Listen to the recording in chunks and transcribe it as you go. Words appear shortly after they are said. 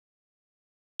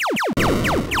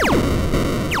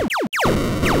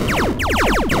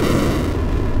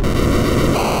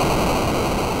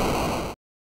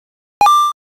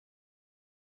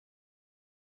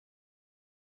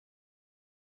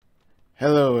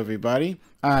Hello everybody,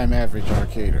 I'm Average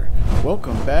Arcader.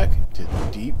 Welcome back to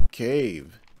Deep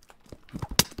Cave.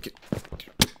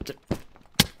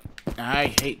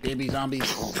 I hate baby zombies.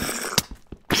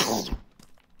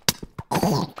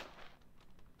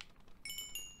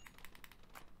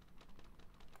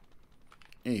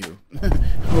 Anywho,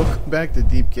 welcome back to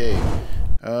Deep Cave.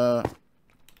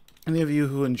 Any of you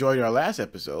who enjoyed our last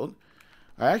episode,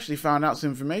 I actually found out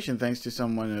some information thanks to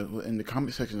someone in the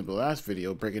comment section of the last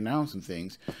video breaking down some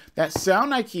things. That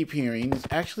sound I keep hearing is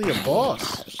actually a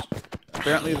boss.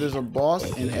 Apparently there's a boss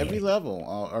in every level,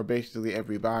 or basically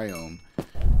every biome.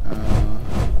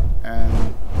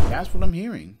 And that's what I'm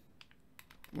hearing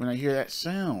when I hear that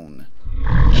sound.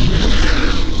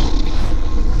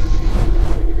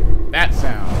 That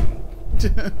sound.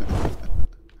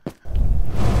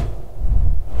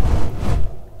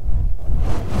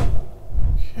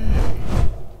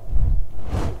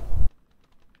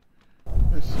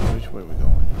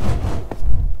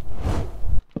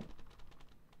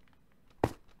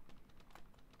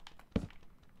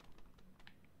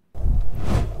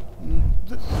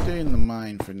 Stay in the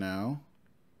mine for now.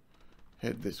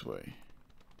 Head this way.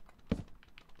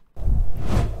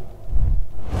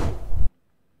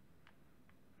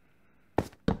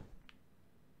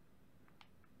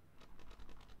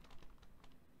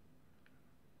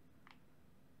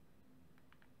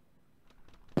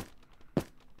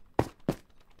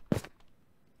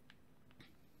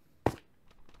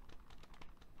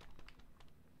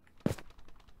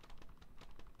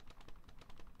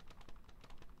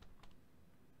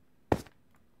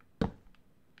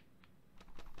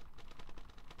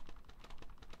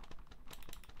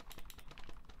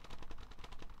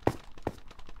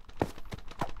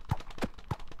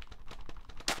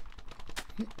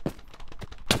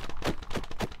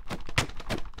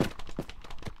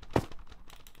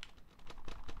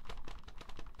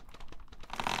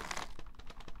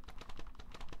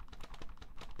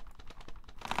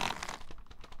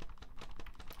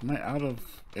 Am I out of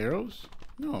arrows?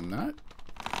 No, I'm not.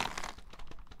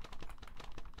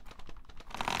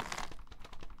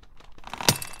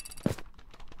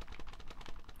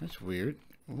 That's weird.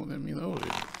 It won't let me load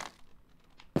it.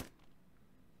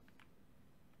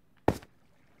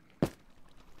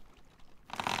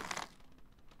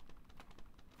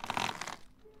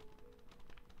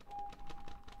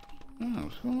 Oh,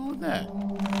 what's going on with that?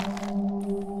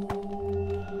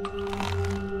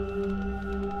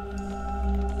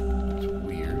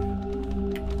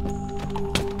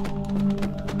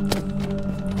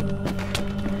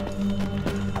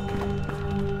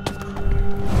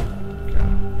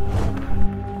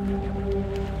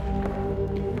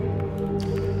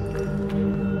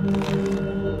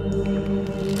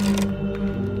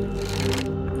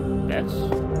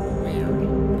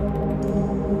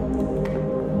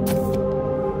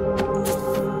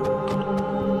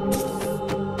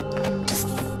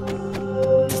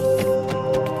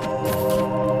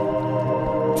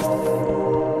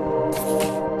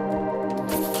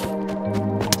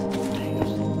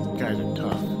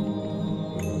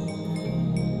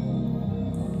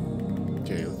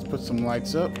 Put some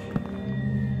lights up.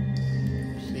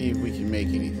 See if we can make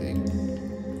anything.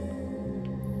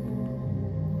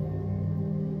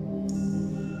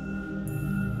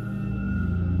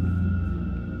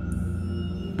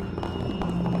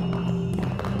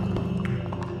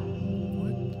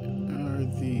 What are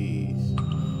these?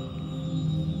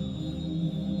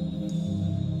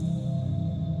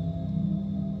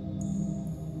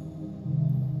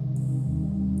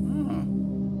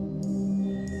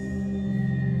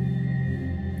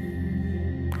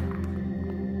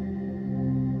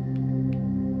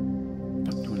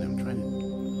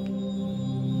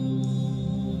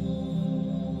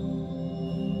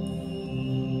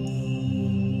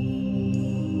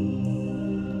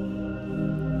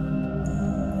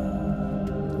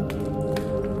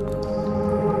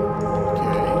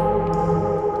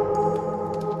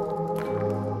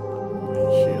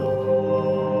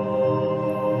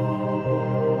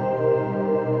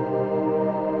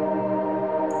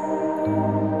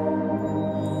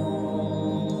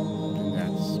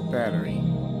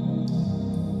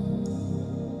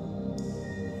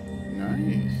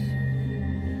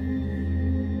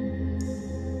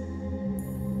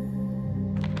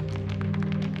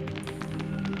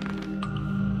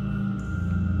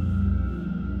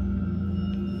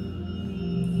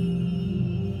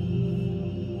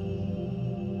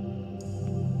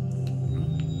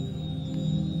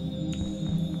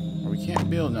 can't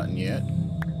build nothing yet.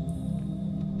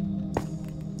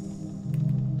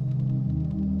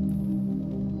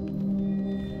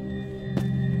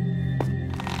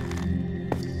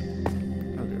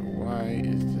 Okay, why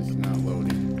is this not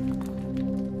loading?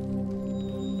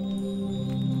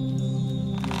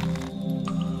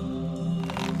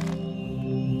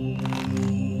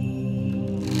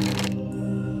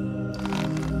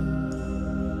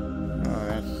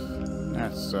 Oh,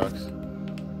 that sucks.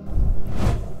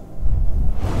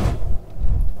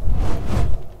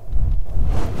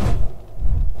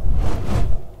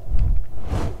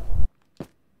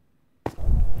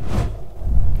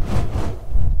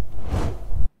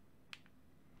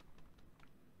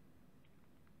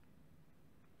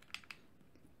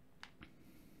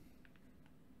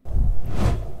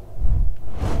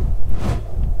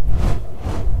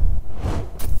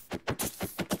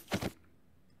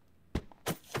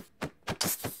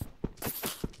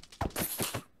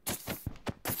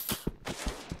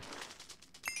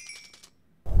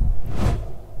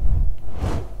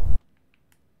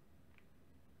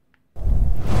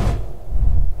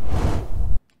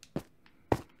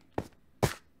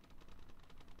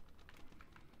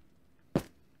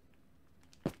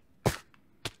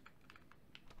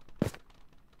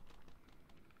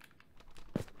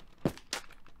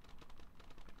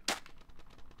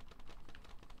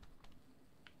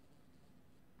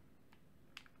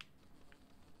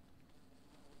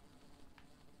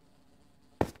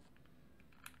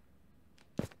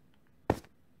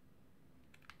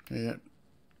 Yeah,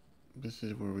 this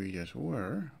is where we just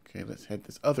were. Okay, let's head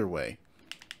this other way.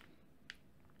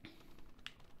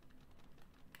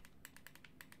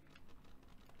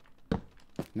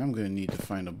 Now I'm going to need to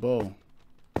find a bow.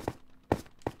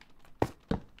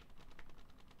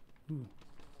 Ooh.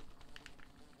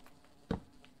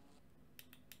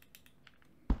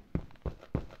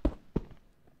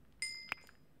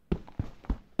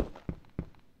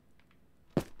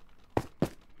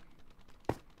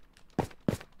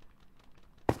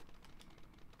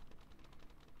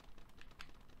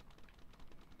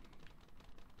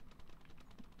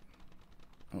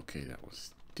 Okay, that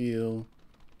was steel.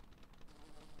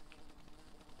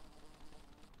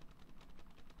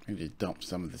 I need to dump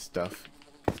some of this stuff.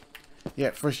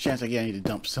 Yeah, first chance I get, I need to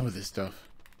dump some of this stuff.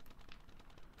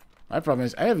 My problem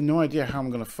is, I have no idea how I'm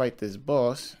going to fight this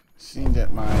boss, seeing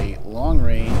that my long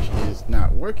range is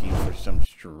not working for some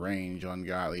strange,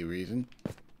 ungodly reason.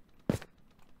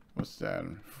 What's that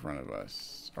in front of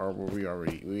us? Or were we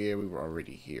already... Yeah, we were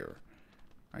already here.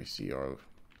 I see our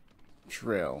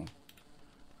trail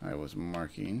I was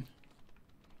marking.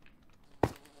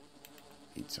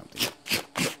 Eat something.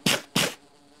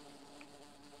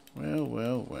 Well,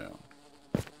 well, well.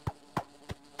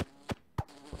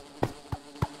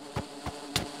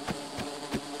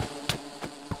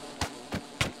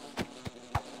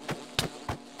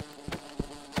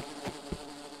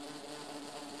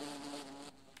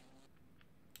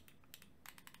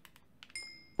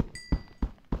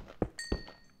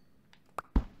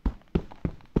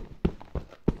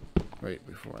 Wait,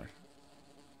 before I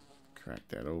crack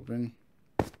that open,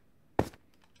 let's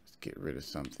get rid of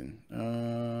something.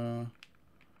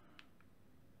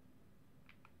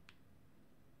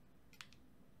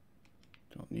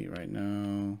 Don't need right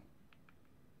now.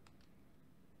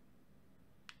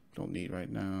 Don't need right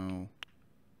now.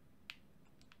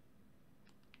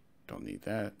 Don't need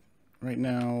that right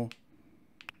now.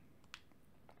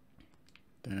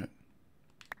 That.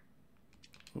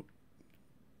 Oh.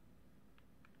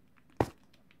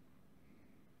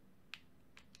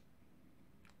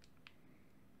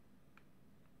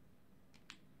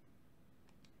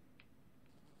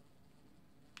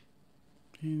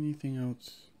 Anything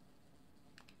else?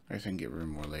 I guess I can get rid of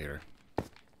more later.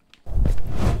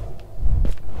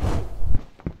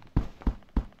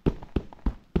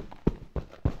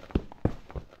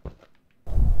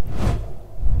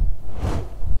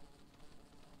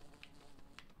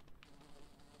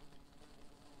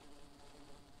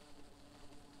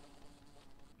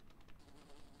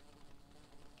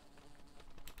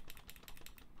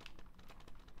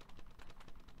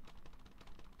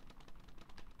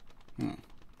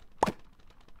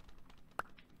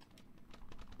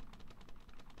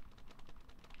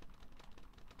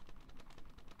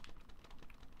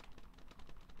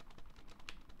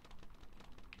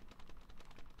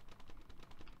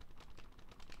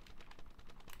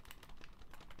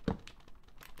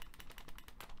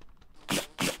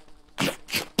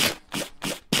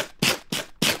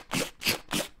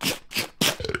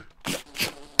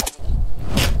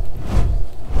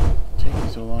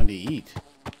 So long to eat.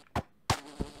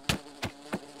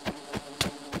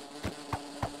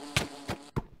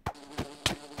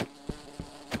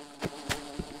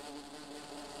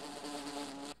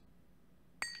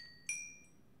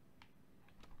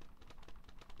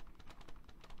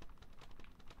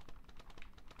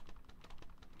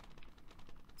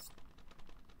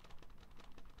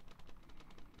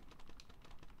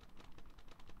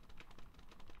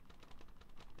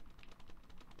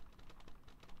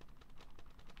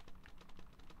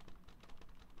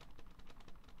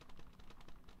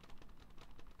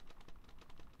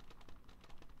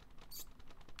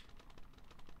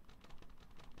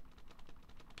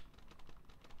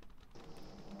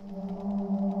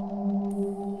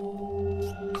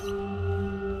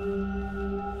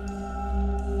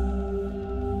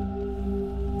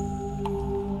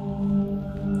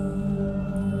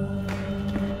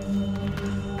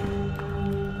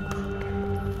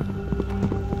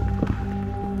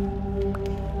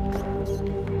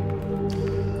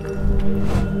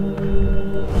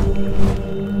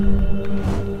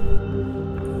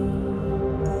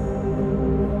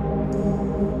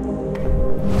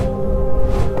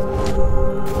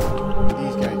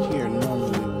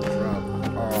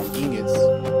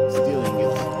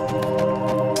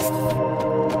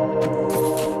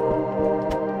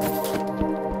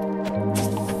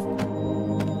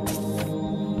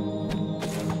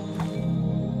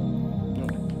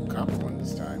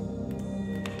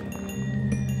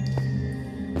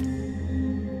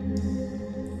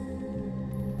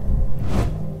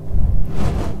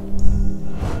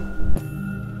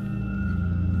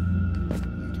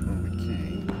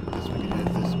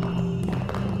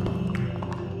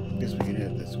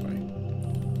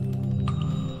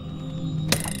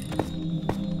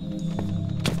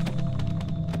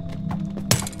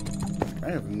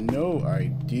 have no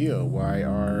idea why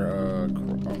our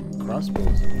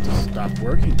crossbows just stopped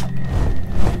working. Come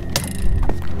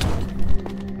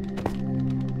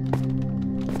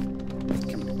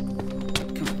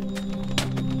on. Come on.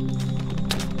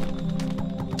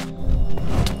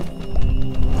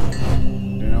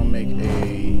 Then I'll make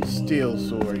a steel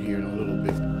sword here in a little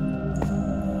bit.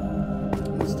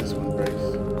 What's this one,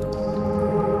 Grace?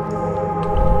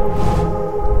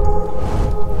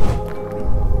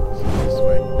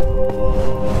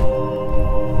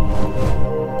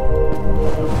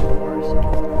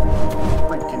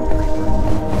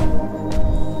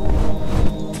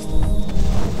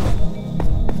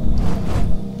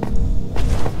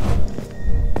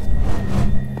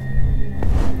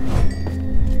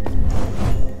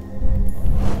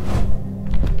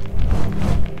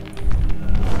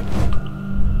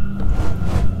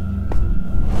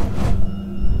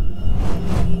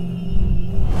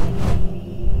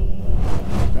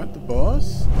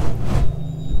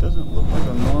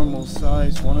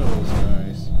 One of those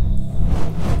guys.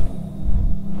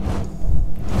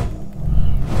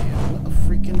 Man, what a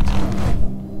freaking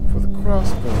time for the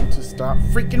crossbow to stop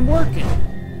freaking working.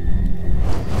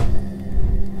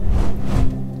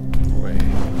 Wait.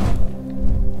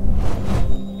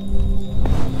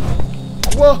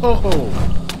 Whoa!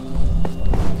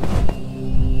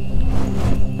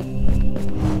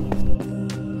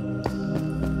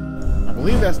 I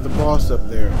believe that's the boss up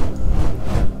there.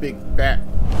 That big bat.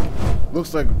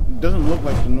 Looks like, doesn't look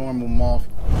like the normal moth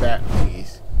bat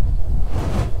thingies.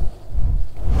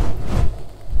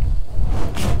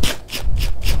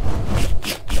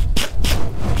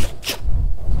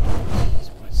 Jeez,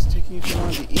 what's taking you so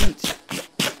long to eat?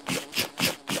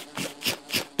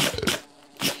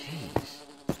 Jeez.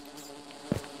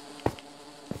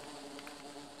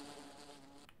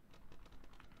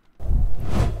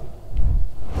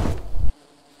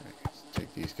 Let's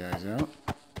take these guys out.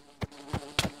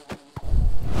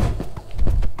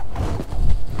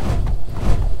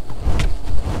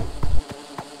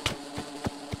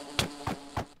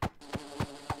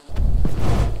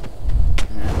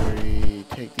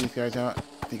 Guys out.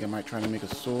 I think I might try to make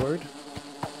a sword.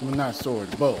 Well, not a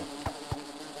sword, a bow.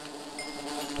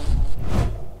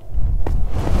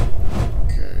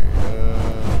 Okay.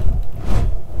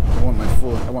 I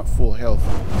want full health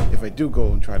if I do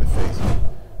go and try to face him.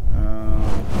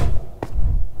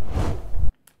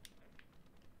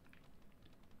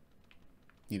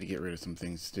 Need to get rid of some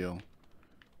things still.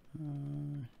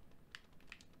 And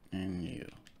you.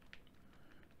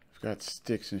 I've got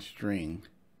sticks and string.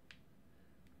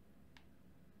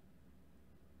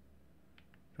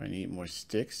 I need more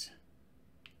sticks.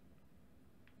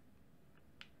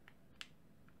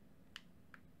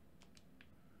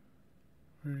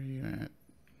 Where are you at?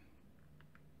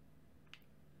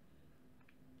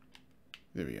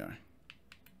 There we are.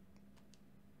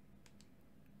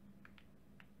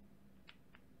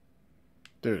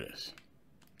 There it is.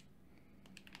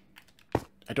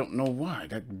 I don't know why.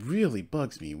 That really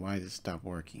bugs me. Why did it stop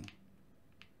working?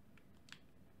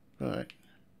 But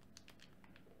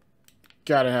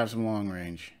gotta have some long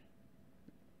range.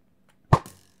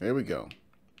 There we go.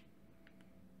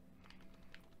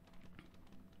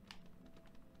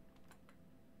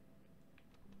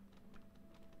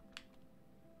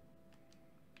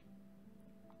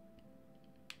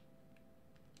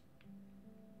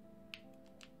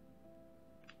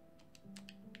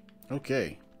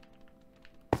 Okay.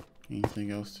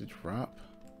 Anything else to drop?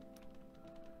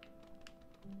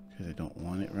 Because I don't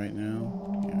want it right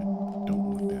now. Yeah, I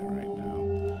don't want that right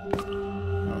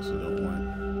now. I also don't want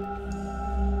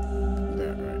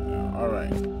that right now.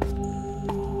 Alright.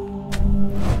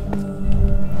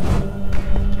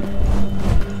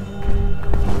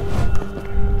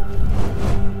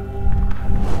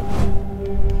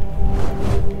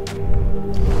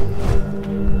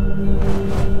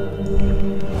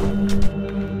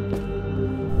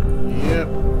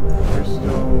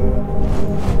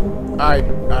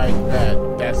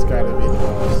 That's gotta be the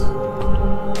boss.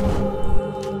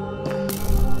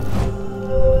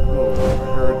 Oh, I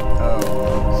heard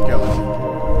skeleton.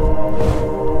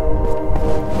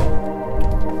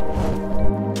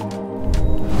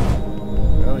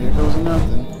 Well, here goes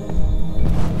nothing.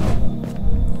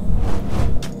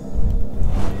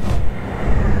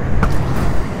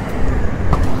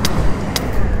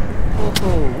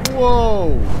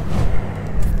 Whoa!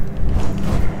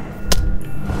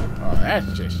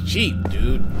 That's just cheap,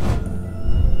 dude.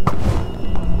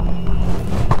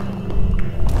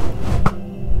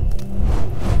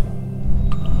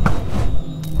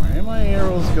 Why are my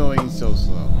arrows going so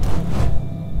slow?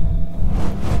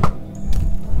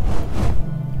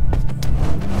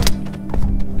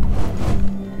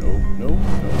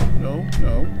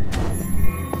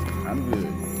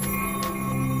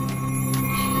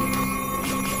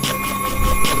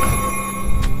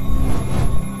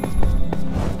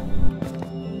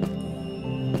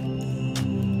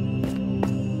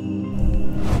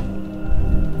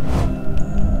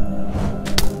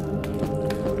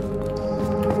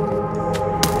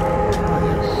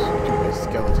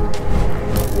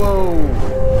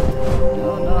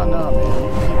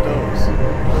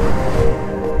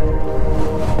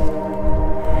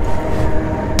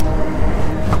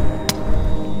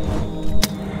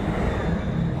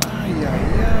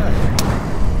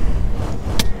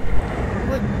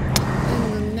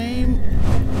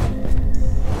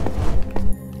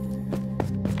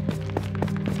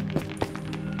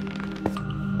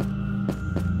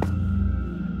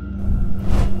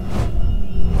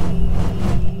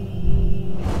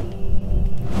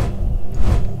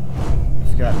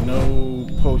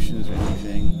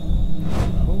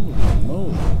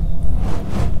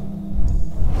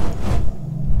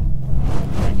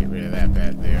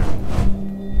 got that there.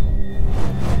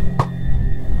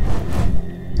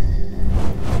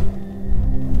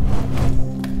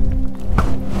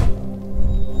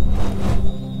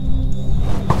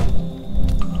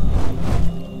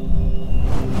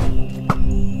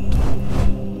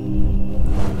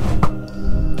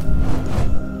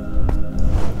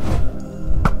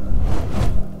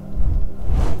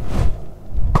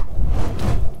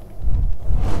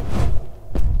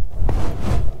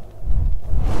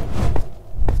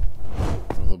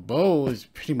 Bow is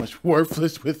pretty much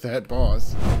worthless with that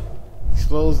boss. He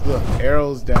slows the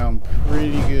arrows down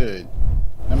pretty good.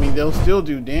 I mean, they'll still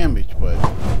do damage, but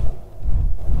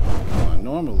come on,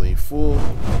 normally full.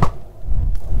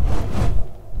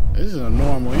 This is a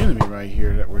normal enemy right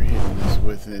here that we're hitting this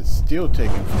with, and it's still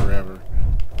taking forever.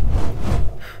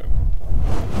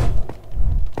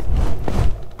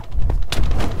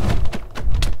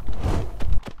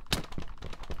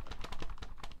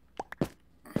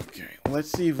 Let's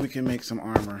see if we can make some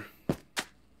armor.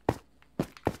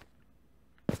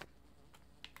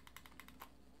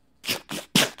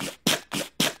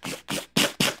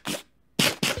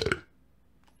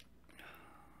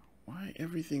 Why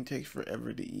everything takes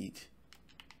forever to eat?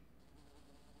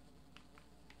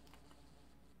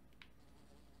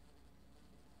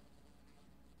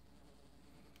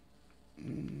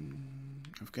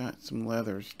 I've got some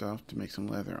leather stuff to make some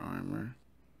leather armor.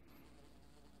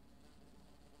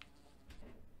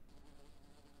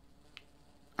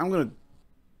 I'm gonna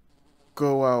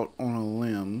go out on a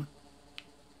limb.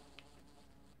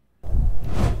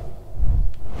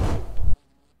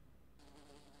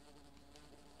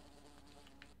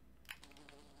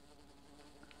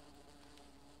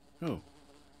 Oh,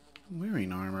 I'm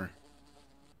wearing armor.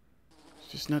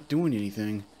 It's just not doing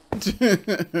anything. I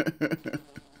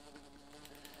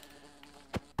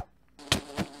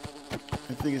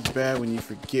think it's bad when you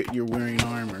forget you're wearing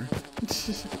armor.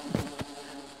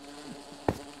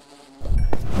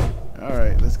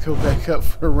 Alright, let's go back up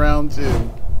for round 2.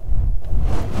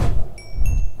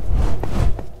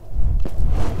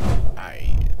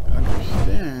 I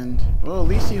understand. Well, at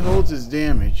least he holds his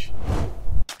damage.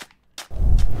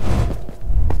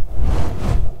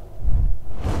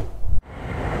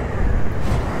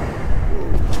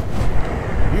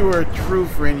 If you were a true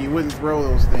friend, you wouldn't throw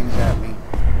those things at me.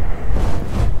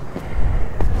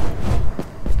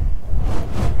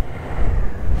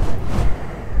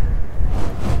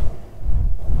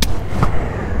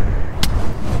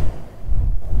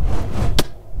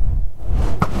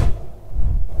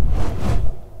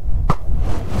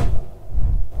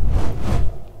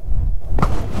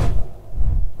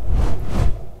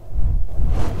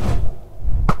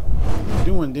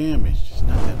 Damage, just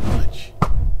not that much.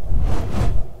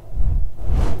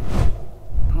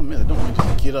 Problem is, I don't want to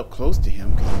just get up close to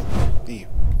him because he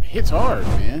hits hard,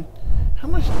 man. How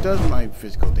much does my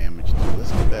physical damage do?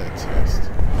 Let's give that a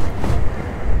test.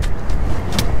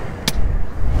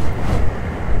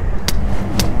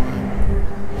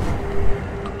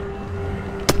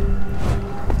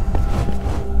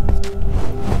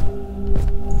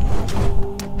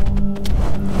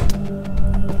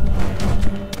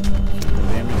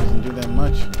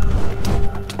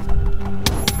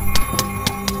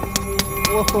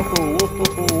 Whoa, whoa, whoa, whoa,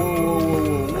 whoa,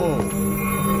 whoa, whoa.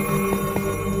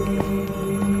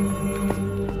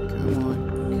 Come on,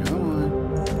 come on.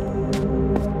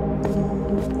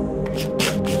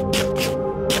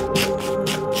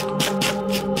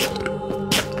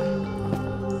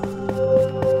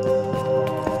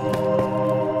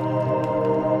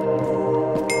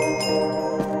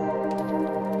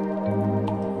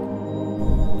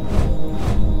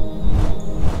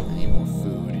 I need more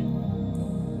food.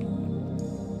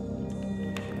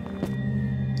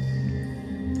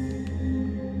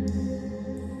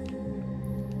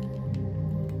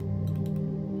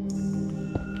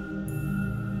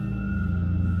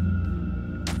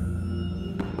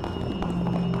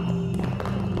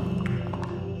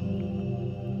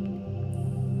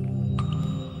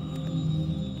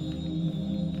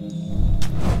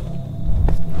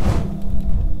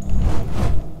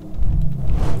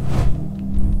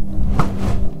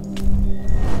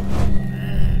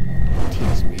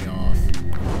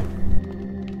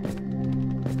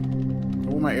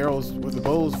 My arrows with the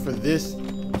bows for this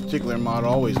particular mod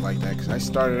always like that because I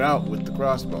started out with the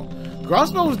crossbow. The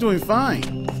crossbow was doing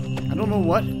fine. I don't know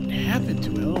what happened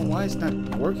to it. I don't know why it's not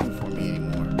working for me anymore.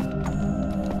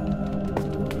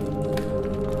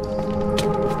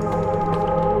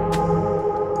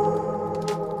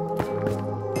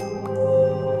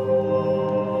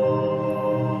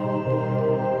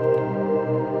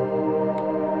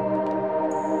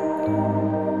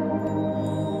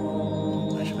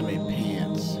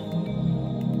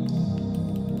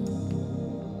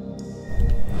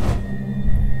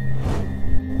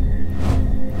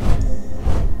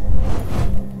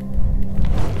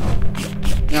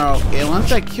 and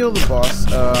once I kill the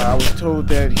boss, I was told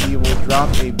that he will drop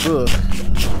a book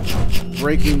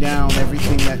breaking down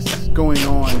everything that's going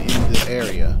on in the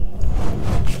area.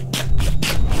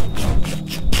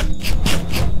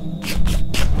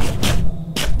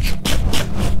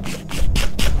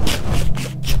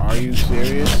 Are you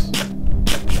serious?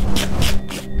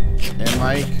 Am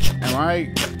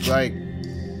I like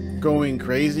going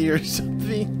crazy or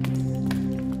something?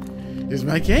 Is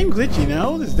my game glitchy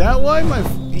now? Is that why my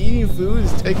eating food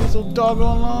is taking so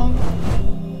doggone long?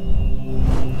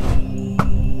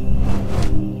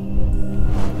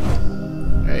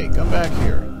 Hey, come back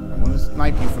here. I want to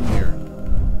snipe you from here.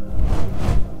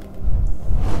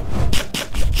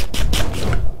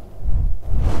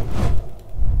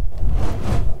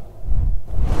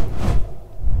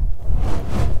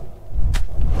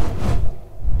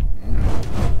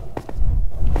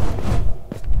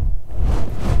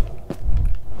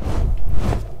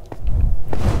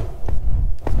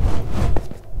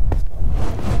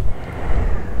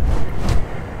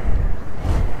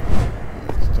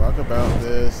 About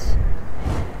this.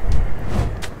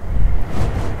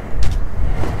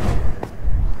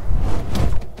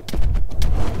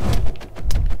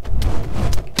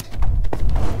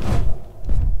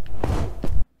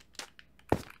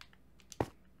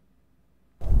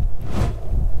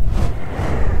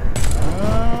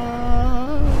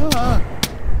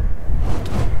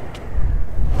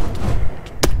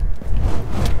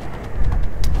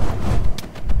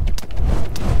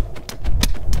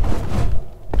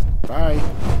 Bye.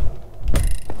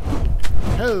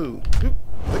 Oh,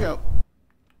 look out.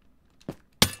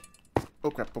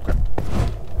 Oh crap, oh crap.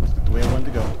 That's not the way I wanted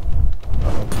to go.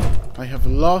 Uh-oh. I have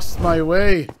lost my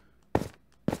way.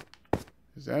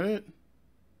 Is that it?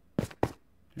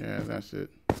 Yeah, that's it.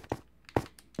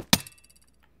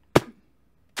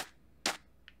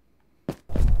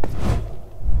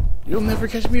 You'll never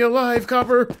catch me alive,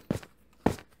 Copper!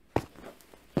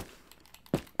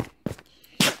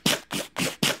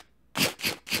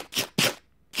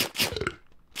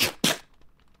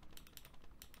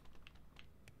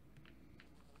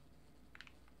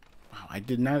 I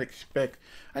did not expect...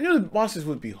 I knew the bosses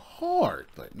would be hard,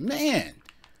 but man...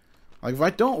 Like, if I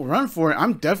don't run for it,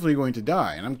 I'm definitely going to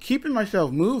die. And I'm keeping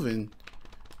myself moving.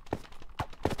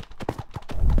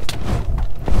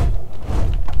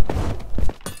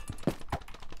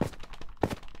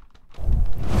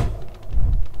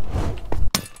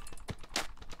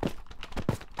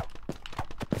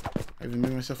 I even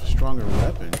made myself a stronger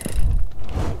weapon.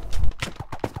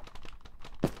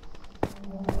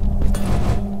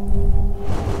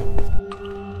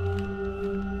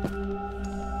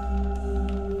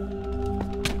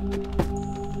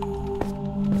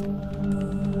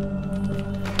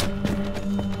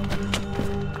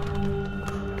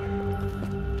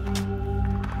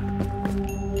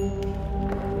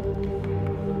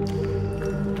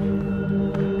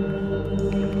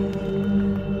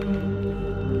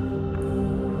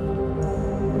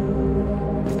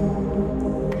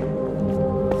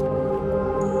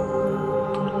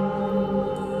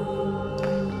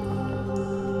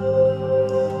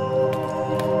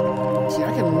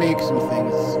 Make some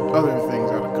things, other things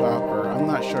out of copper. I'm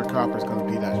not sure copper's going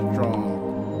to be that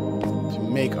strong to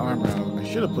make armor out. I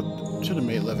should have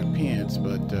made leather pants,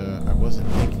 but I wasn't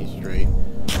thinking straight.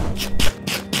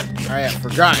 I had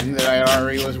forgotten that I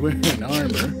already was wearing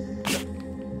armor.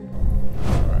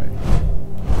 Alright.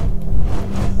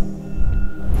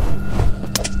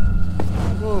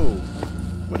 Whoa!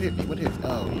 What hit me? What hit me?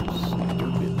 Oh, you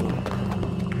stupid boy.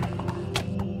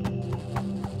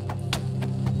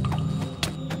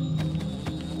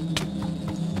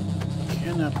 I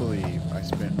cannot believe I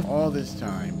spent all this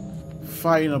time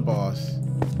fighting a boss.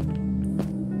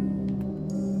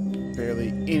 Barely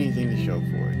anything to show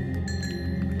for it.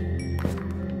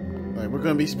 Like, we're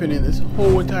gonna be spending this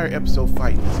whole entire episode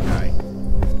fighting this guy.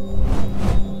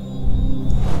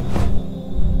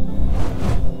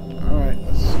 Alright,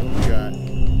 let's see what we got.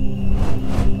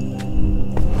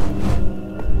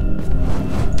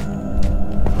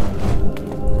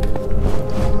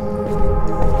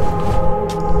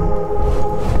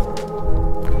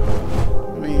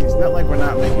 I mean, it's not like we're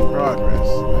not making progress.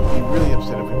 I'd be really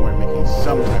upset if we weren't making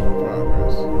some type of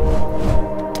progress.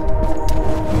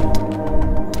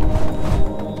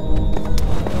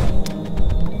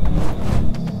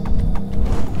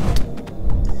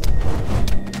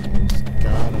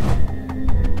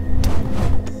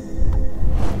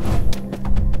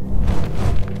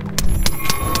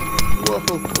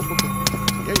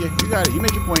 Yeah, you got it. You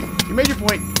made your point. You made your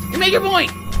point. You made your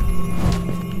point!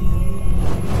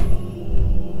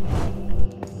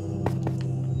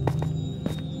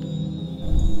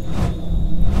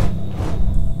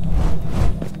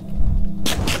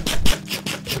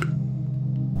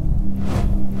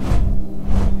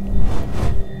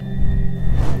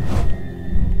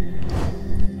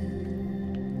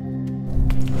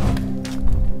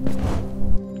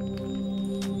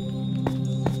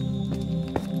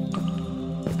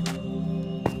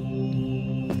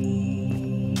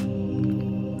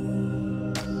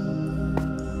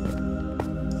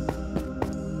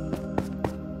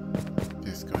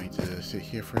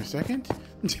 second.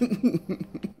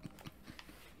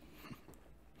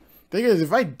 Thing is,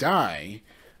 if I die,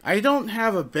 I don't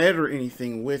have a bed or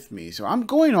anything with me, so I'm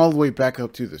going all the way back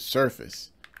up to the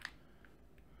surface.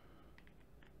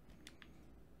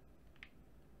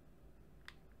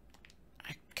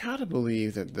 I gotta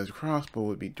believe that the crossbow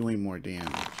would be doing more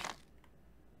damage.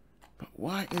 But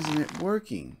why isn't it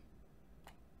working?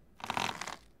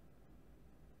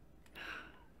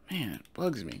 Man, it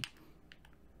bugs me.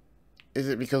 Is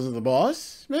it because of the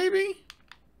boss, maybe?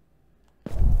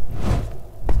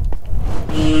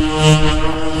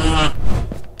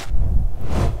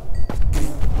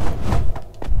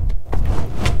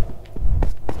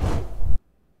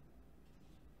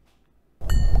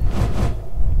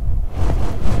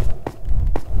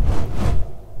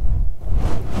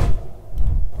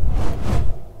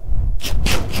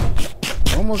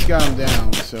 Almost got him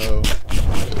down, so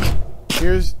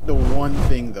here's the one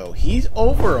thing though. He's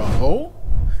over a hole?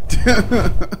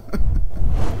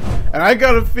 And I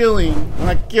got a feeling when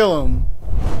I kill him,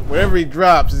 whatever he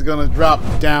drops is gonna drop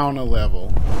down a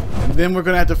level. And then we're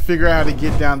gonna have to figure out how to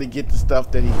get down to get the stuff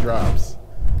that he drops.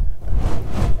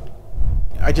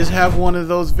 I just have one of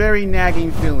those very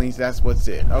nagging feelings. That's what's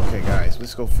it. Okay guys,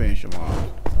 let's go finish him off.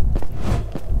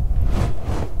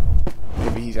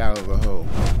 Maybe he's out of the hole.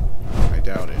 I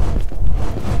doubt it.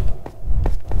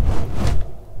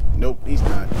 Nope, he's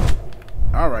not.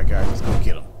 Alright guys, let's go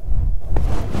get him.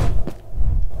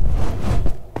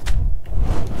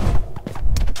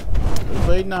 You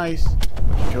played nice,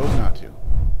 but you chose not to.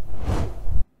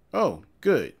 Oh,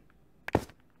 good. Oh,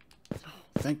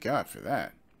 thank God for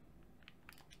that.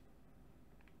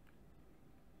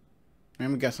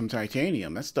 Man, we got some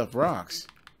titanium. That stuff rocks.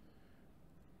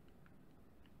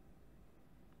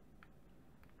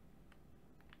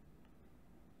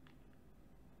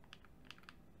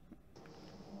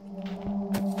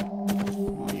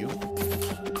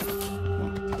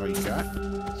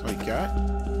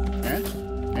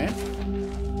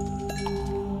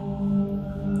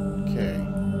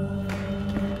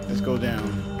 Go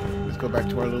down. Let's go back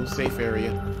to our little safe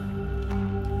area.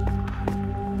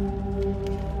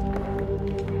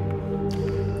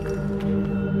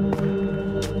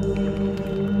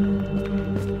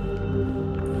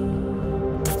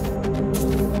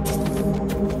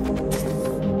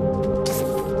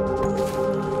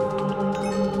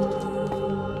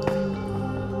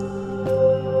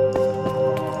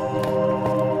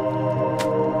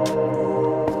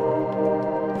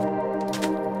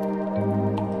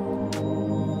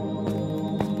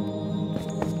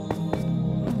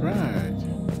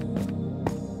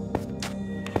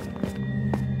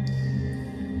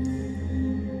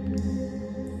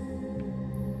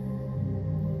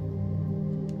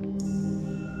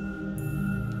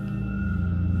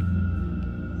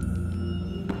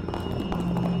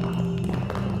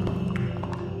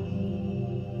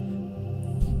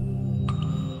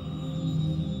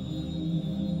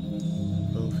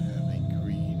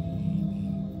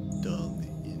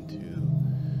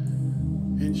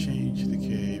 Change the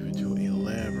cave into a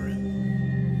labyrinth of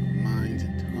mines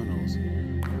and tunnels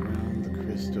around the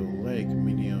Crystal Lake.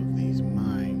 Many of these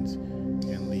mines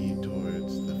can lead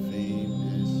towards the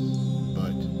famous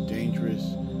but dangerous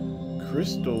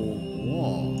Crystal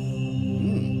Wall.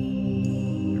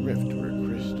 A rift where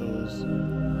crystals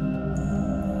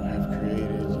have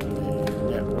created a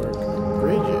network of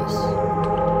bridges,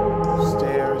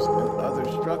 stairs, and other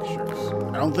structures.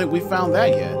 I don't think we found that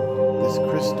yet. This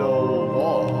crystal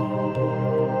wall.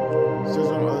 It says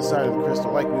on the other side of the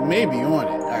crystal lake. We may be on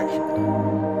it, actually.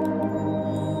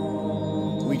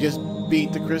 We just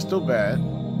beat the crystal bad.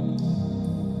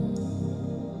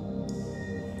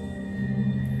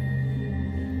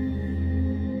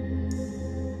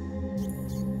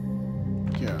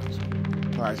 Yeah, so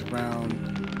flies around.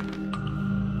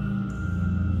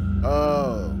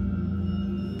 Oh.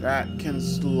 That can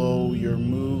slow your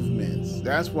movements.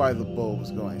 That's why the bow was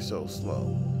going so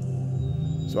slow.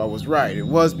 So I was right. It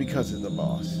was because of the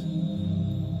boss.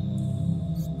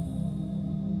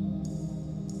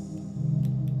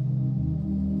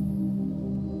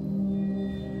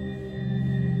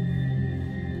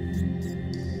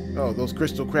 Oh, those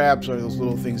crystal crabs are those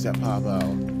little things that pop out.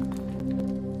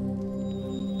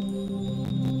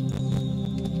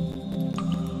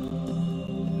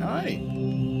 Hi.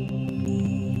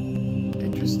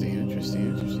 Interesting.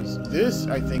 This,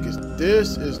 I think, is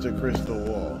the crystal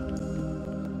wall.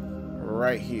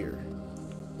 Right here.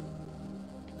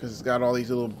 Because it's got all these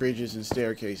little bridges and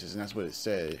staircases, and that's what it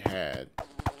said it had.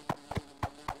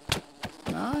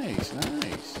 Nice.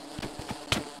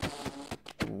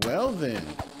 Well then.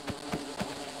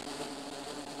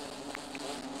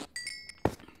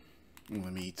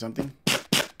 maybe eat something.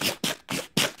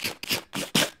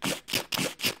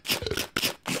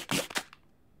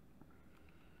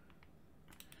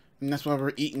 And that's why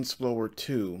we're eating slower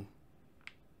too.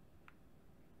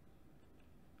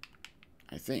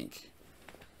 I think.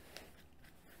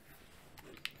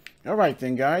 Alright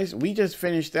then, guys. We just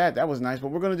finished that. That was nice.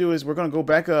 What we're going to do is we're going to go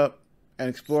back up and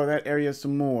explore that area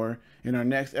some more in our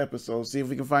next episode. See if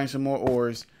we can find some more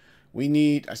ores. We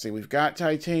need, we've got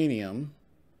titanium,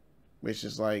 which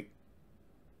is like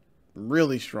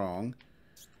really strong.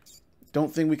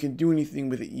 Don't think we can do anything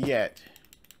with it yet.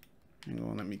 Hang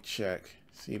on, let me check.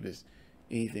 See if there's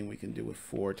anything we can do with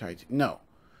 4 titanium. No.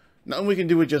 Nothing we can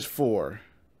do with just 4.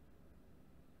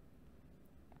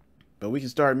 But we can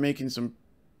start making some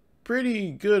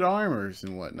pretty good armors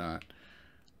and whatnot.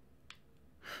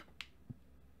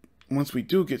 Once we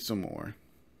do get some more.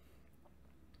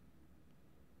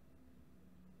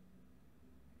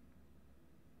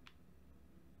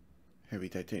 Heavy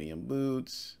titanium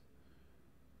boots.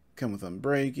 Come with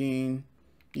unbreaking.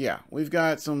 Yeah, we've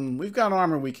got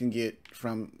armor we can get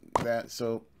from that,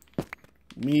 so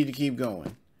we need to keep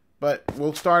going. But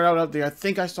we'll start out up there. I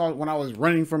think I saw, when I was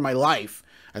running for my life,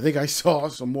 I think I saw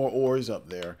some more ores up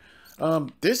there.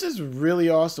 This is really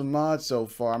awesome mod so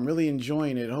far. I'm really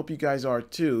enjoying it. I hope you guys are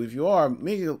too. If you are,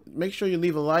 make sure you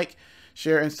leave a like,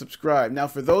 share, and subscribe. Now,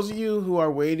 for those of you who are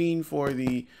waiting for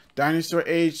the Dinosaur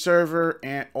Age server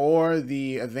or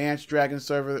the Advanced Dragon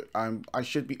server, I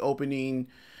should be opening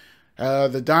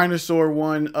the Dinosaur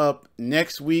one up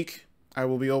next week. I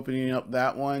will be opening up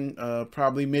that one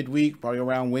probably midweek, probably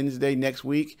around Wednesday next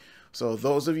week. So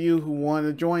those of you who want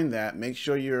to join that, make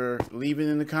sure you're leaving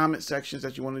in the comment sections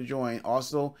that you want to join.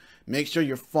 Also, make sure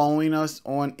you're following us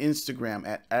on Instagram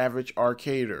at Average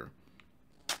Arcader.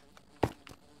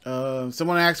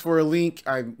 Someone asked for a link.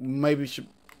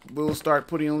 We'll start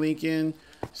putting a link in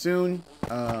soon.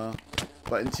 But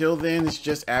until then, it's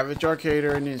just Average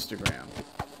Arcader and Instagram.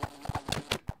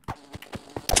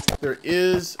 There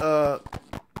is the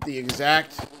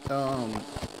exact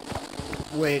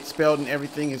way it's spelled and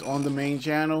everything is on the main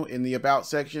channel in the About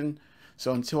section.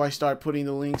 So until I start putting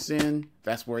the links in,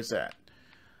 that's where it's at.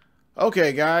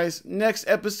 Okay, guys. Next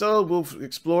episode, we'll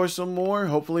explore some more.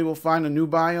 Hopefully, we'll find a new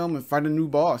biome and find a new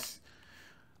boss.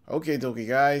 Okay, dokie,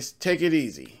 guys. Take it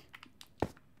easy.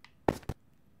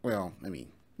 Well, I mean,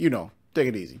 take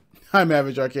it easy. I'm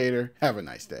Average Arcader. Have a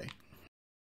nice day.